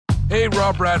Hey,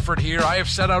 Rob Bradford here. I have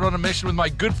set out on a mission with my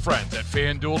good friends at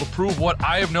FanDuel to prove what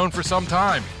I have known for some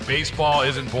time. Baseball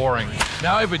isn't boring.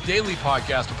 Now I have a daily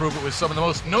podcast to prove it with some of the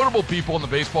most notable people in the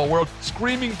baseball world,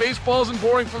 screaming baseball isn't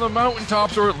boring from the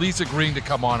mountaintops, or at least agreeing to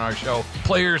come on our show.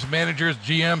 Players, managers,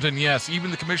 GMs, and yes, even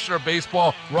the commissioner of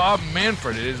baseball, Rob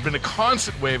Manfred. It has been a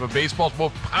constant wave of baseball's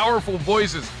most powerful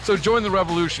voices. So join the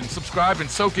revolution. Subscribe and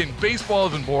soak in Baseball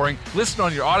Isn't Boring. Listen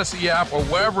on your Odyssey app or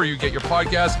wherever you get your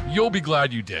podcasts. You'll be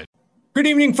glad you did. Good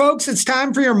evening, folks. It's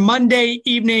time for your Monday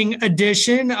evening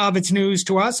edition of It's News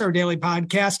to Us, our daily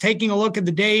podcast, taking a look at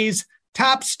the day's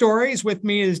top stories. With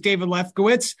me is David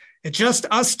Lefkowitz. It's just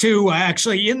us two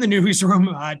actually in the newsroom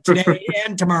today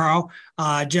and tomorrow.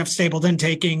 Jeff Stapleton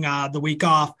taking the week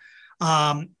off.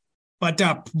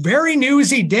 But very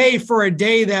newsy day for a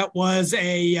day that was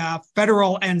a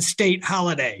federal and state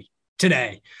holiday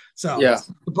today. So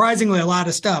surprisingly, a lot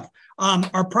of stuff.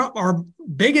 Our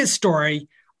biggest story,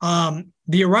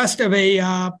 the arrest of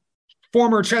a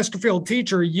former Chesterfield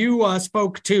teacher. You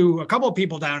spoke to a couple of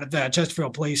people down at the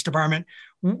Chesterfield Police Department.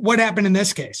 What happened in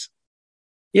this case?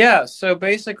 Yeah, so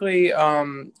basically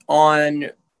on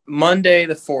Monday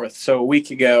the 4th, so a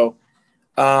week ago,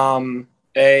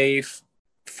 a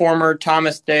former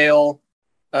Thomas Dale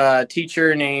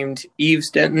teacher named Eve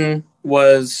Denton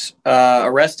was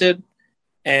arrested,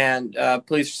 and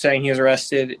police are saying he was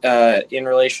arrested in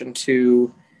relation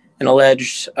to an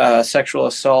alleged sexual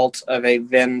assault of a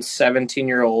then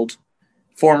 17-year-old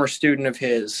former student of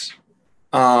his.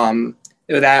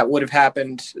 That would have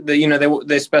happened.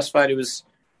 They specified it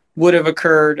would have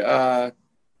occurred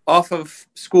off of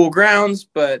school grounds,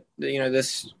 but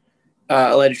this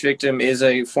alleged victim is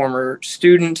a former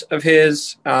student of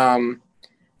his, and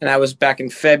that was back in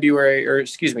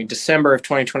December of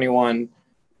 2021.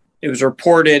 It was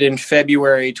reported in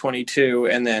February 22,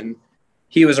 and then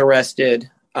he was arrested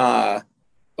a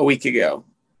week ago.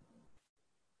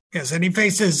 Yes, and he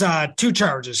faces 2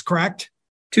 charges, correct?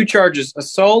 2 charges: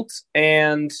 assault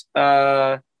and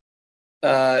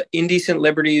indecent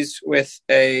liberties with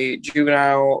a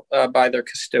juvenile by their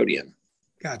custodian.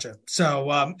 Gotcha. So,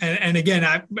 and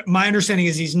again, my understanding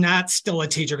is he's not still a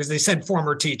teacher, because they said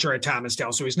former teacher at Thomas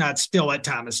Dale, so he's not still at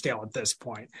Thomas Dale at this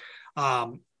point,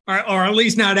 or at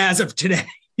least not as of today.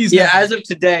 As of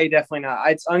today, definitely not.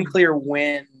 It's unclear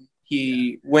when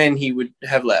he would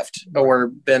have left or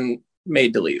been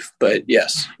made to leave, but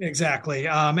yes, exactly.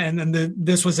 And then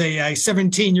this was a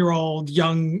 17-year-old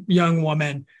young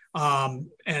woman, and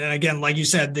again, like you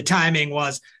said, the timing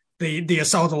was the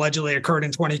assault allegedly occurred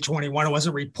in 2021. It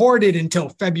wasn't reported until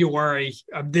February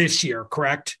of this year,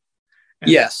 correct?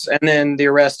 Yes, and then the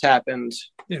arrest happened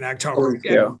in October,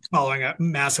 following a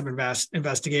massive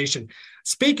investigation.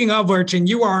 Speaking of which, and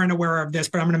you aren't aware of this,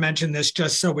 but I'm going to mention this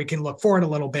just so we can look forward a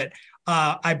little bit.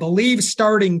 I believe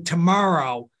starting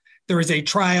tomorrow, there is a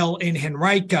trial in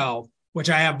Henrico, which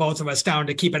I have both of us down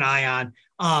to keep an eye on,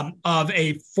 of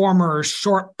a former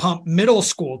Short Pump middle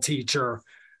school teacher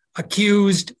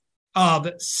accused of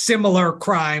similar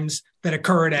crimes that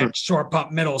occurred at Short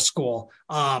Pump Middle School.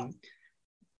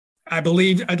 I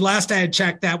believe last I had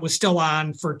checked, that was still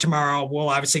on for tomorrow. We'll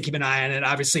obviously keep an eye on it.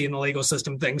 Obviously, in the legal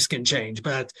system, things can change,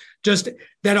 but just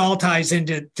that all ties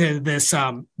into this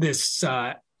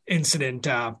incident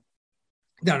down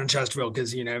in Chesterfield,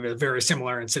 because a very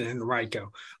similar incident in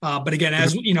Henrico. But again,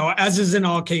 as is in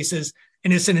all cases,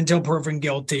 innocent until proven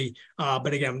guilty.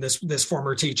 But again, this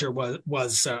former teacher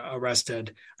was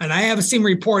arrested, and I have seen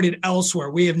reported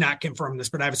elsewhere. We have not confirmed this,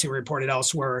 but I've seen reported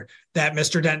elsewhere that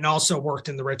Mr. Denton also worked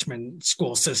in the Richmond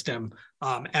school system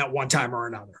at one time or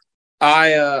another.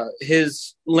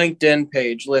 His LinkedIn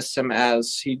page lists him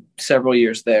as several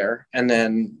years there, and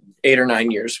then 8 or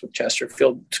 9 years with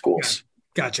Chesterfield schools.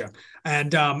 Gotcha.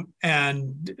 And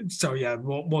so,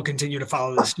 we'll continue to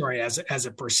follow the story as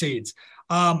it proceeds.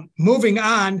 Moving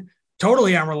on,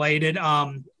 totally unrelated.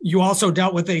 You also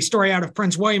dealt with a story out of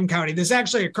Prince William County. This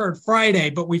actually occurred Friday,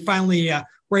 but we finally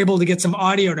were able to get some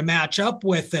audio to match up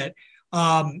with it.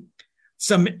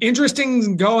 Some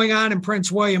interesting going on in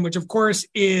Prince William, which of course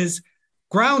is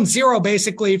ground zero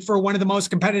basically for one of the most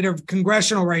competitive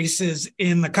congressional races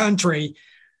in the country.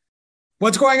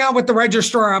 What's going on with the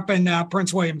registrar up in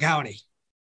Prince William County?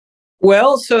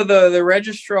 Well, so the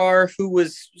registrar, who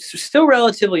was still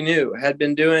relatively new, had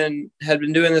been doing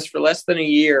this for less than a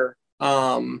year,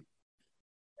 quit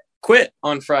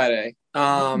on Friday.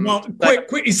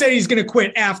 Quit. He said he's going to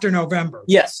quit after November.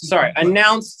 Yes, sorry.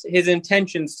 Announced his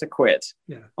intentions to quit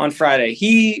on Friday.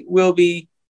 He will be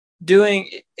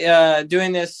doing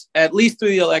this at least through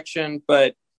the election,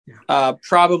 but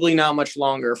probably not much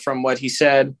longer, from what he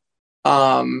said.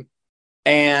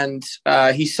 And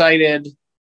he cited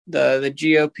the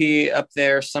GOP up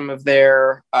there, some of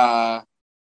the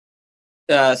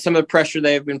pressure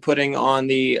they've been putting on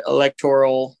the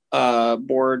electoral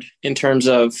board in terms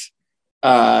of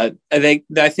I think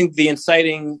the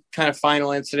inciting kind of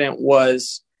final incident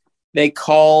was they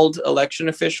called election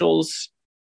officials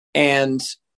and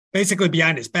basically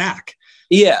behind his back.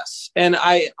 Yes. And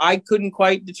I couldn't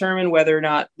quite determine whether or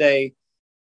not they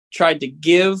tried to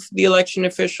give the election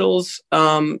officials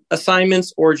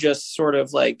assignments or just sort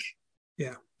of like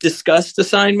discussed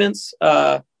assignments,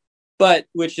 but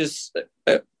which is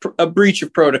a breach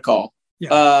of protocol.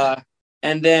 Yeah.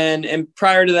 And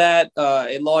prior to that,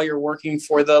 a lawyer working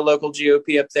for the local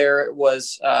GOP up there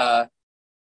was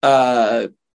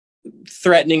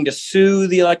threatening to sue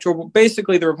the electoral.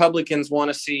 Basically, the Republicans want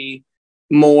to see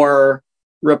more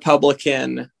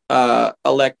Republican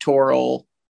electoral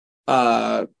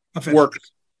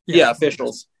workers.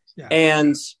 Officials. Yeah.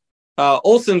 And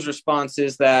Olson's response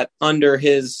is that under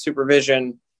his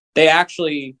supervision, they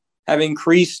actually have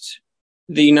increased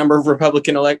the number of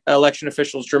Republican election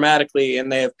officials dramatically,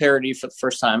 and they have parity for the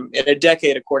first time in a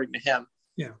decade, according to him.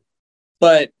 Yeah.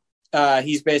 But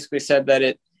he's basically said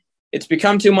that it's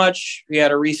become too much. He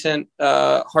had a recent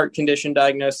heart condition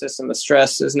diagnosis, and the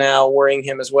stress is now worrying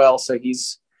him as well. So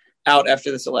he's out after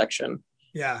this election.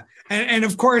 Yeah. And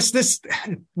of course,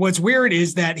 what's weird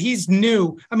is that he's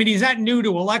new. I mean, he's not new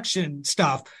to election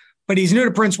stuff, but he's new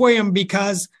to Prince William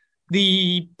because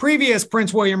the previous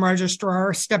Prince William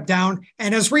registrar stepped down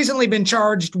and has recently been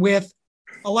charged with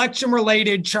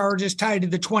election-related charges tied to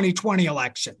the 2020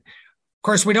 election. Of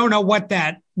course, we don't know what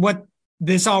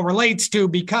this all relates to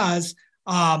because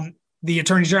the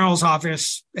Attorney General's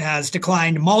office has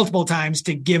declined multiple times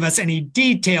to give us any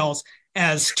details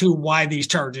as to why these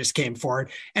charges came forward.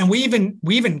 And we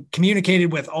even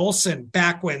communicated with Olson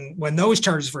back when those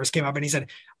charges first came up, and he said,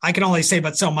 I can only say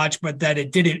but so much, but that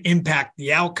it didn't impact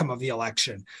the outcome of the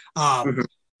election.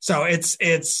 So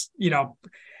it's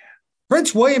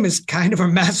Prince William is kind of a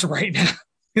mess right now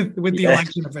with the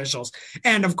election officials.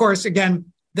 And of course,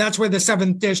 again, that's where the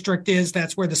 7th district is.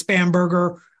 That's where the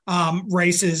Spamberger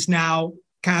race is now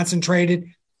concentrated.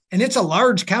 And it's a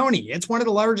large county. It's one of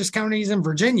the largest counties in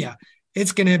Virginia.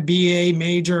 It's going to be a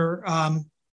major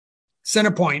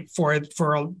center point for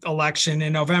election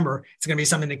in November. It's going to be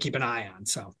something to keep an eye on.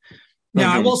 So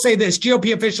now I will say this,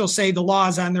 GOP officials say the law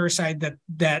is on their side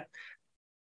that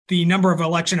the number of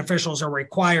election officials are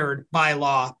required by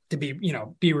law to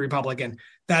be Republican.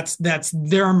 That's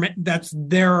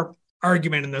their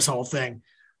argument in this whole thing.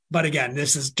 But again,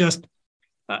 this is just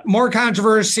more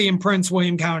controversy in Prince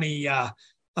William County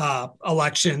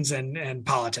elections and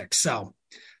politics. So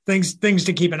things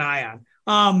to keep an eye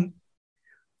on.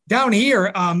 Down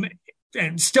here,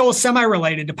 and still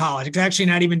semi-related to politics, actually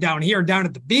not even down here, down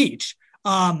at the beach,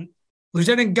 former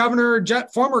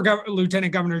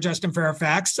Lieutenant Governor Justin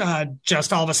Fairfax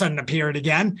just all of a sudden appeared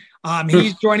again.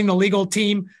 He's joining the legal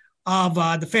team of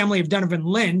the family of Donovan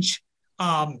Lynch.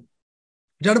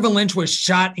 Donovan Lynch was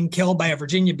shot and killed by a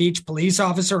Virginia Beach police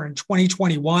officer in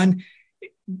 2021.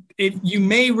 You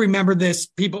may remember this,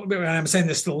 people, and I'm saying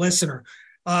this to the listener,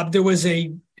 there was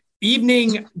a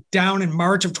evening down in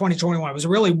March of 2021. It was a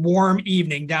really warm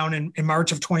evening down in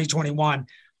March of 2021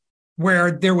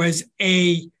 where there was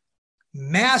a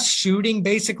mass shooting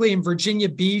basically in Virginia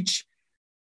Beach.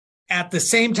 At the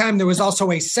same time, there was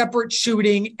also a separate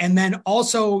shooting. And then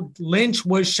also Lynch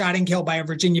was shot and killed by a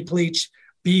Virginia Beach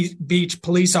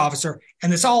police officer.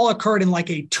 And this all occurred in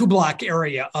like a 2-block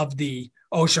area of the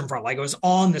oceanfront. Like it was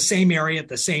all in the same area at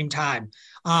the same time.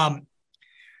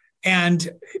 And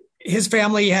his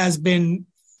family has been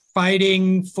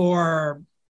fighting for,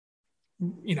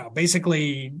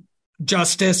 basically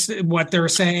justice, what they're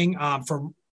saying,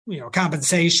 for,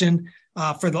 compensation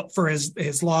for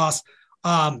his loss.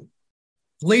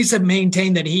 Police have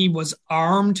maintained that he was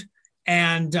armed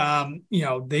and,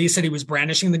 they said he was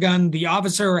brandishing the gun. The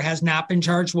officer has not been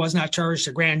charged, was not charged.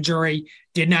 The grand jury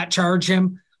did not charge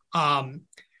him.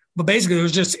 But basically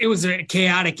it was a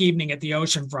chaotic evening at the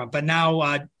oceanfront. But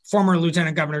now former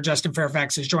Lieutenant Governor Justin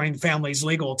Fairfax is joining the family's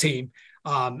legal team.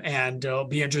 And it'll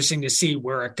be interesting to see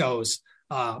where it goes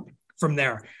from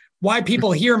there. Why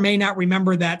people here may not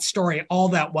remember that story all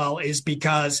that well is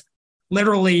because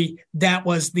literally that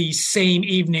was the same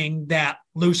evening that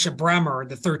Lucia Bremer,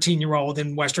 the 13-year-old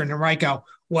in Western Henrico,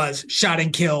 was shot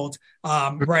and killed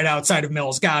right outside of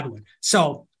Mills Godwin.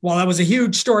 So while that was a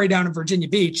huge story down in Virginia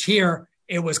Beach, here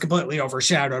it was completely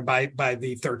overshadowed by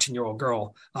the 13-year-old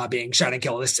girl being shot and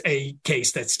killed. It's a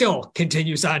case that still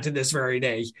continues on to this very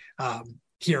day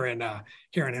here in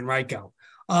Henrico.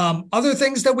 Other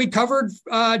things that we covered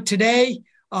today,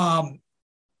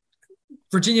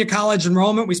 Virginia college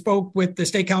enrollment. We spoke with the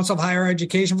State Council of Higher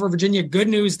Education for Virginia. Good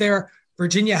news there.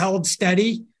 Virginia held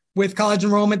steady with college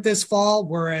enrollment this fall,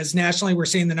 whereas nationally we're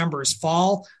seeing the numbers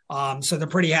fall. So they're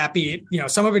pretty happy.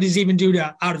 Some of it is even due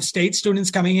to out-of-state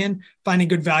students coming in, finding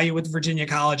good value with Virginia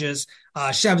colleges.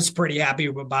 Chev's pretty happy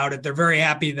about it. They're very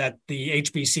happy that the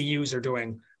HBCUs are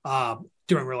doing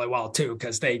really well too,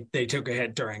 because they took a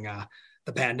hit during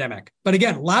the pandemic. But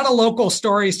again, a lot of local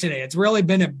stories today. It's really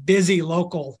been a busy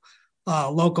local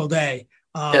day.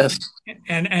 Yes.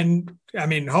 And I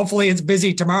mean, hopefully it's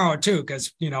busy tomorrow too,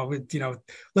 because,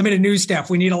 limited news staff,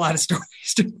 we need a lot of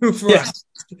stories to move for us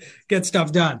to get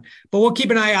stuff done. But we'll keep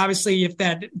an eye, obviously, if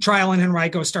that trial in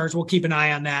Henrico starts, we'll keep an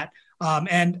eye on that.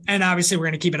 And obviously we're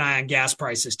going to keep an eye on gas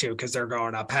prices too, because they're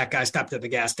going up. Heck, I stopped at the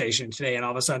gas station today and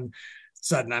all of a sudden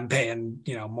I'm paying,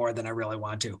 more than I really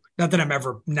want to. Not that I'm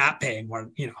ever not paying more,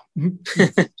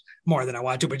 more than I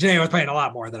want to, but today I was paying a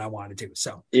lot more than I wanted to.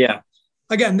 So yeah.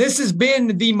 Again, this has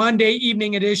been the Monday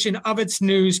evening edition of It's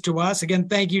News to Us. Again,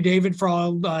 thank you, David, for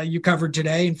all you covered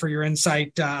today and for your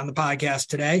insight on the podcast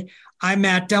today. I'm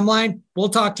Matt Demline. We'll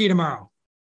talk to you tomorrow.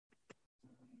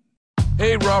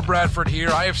 Hey, Rob Bradford here.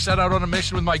 I have set out on a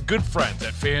mission with my good friends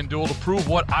at FanDuel to prove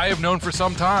what I have known for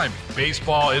some time.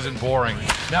 Baseball isn't boring.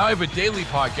 Now I have a daily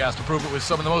podcast to prove it with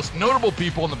some of the most notable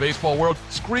people in the baseball world,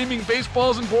 screaming baseball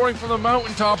isn't boring from the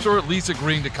mountaintops, or at least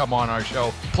agreeing to come on our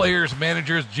show. Players,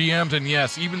 managers, GMs, and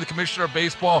yes, even the commissioner of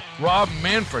baseball, Rob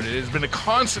Manfred. It has been a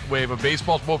constant wave of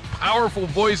baseball's most powerful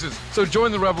voices. So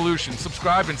join the revolution.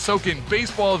 Subscribe and soak in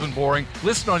Baseball Isn't Boring.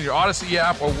 Listen on your Odyssey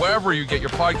app or wherever you get your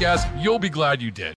podcasts. You'll be glad you did.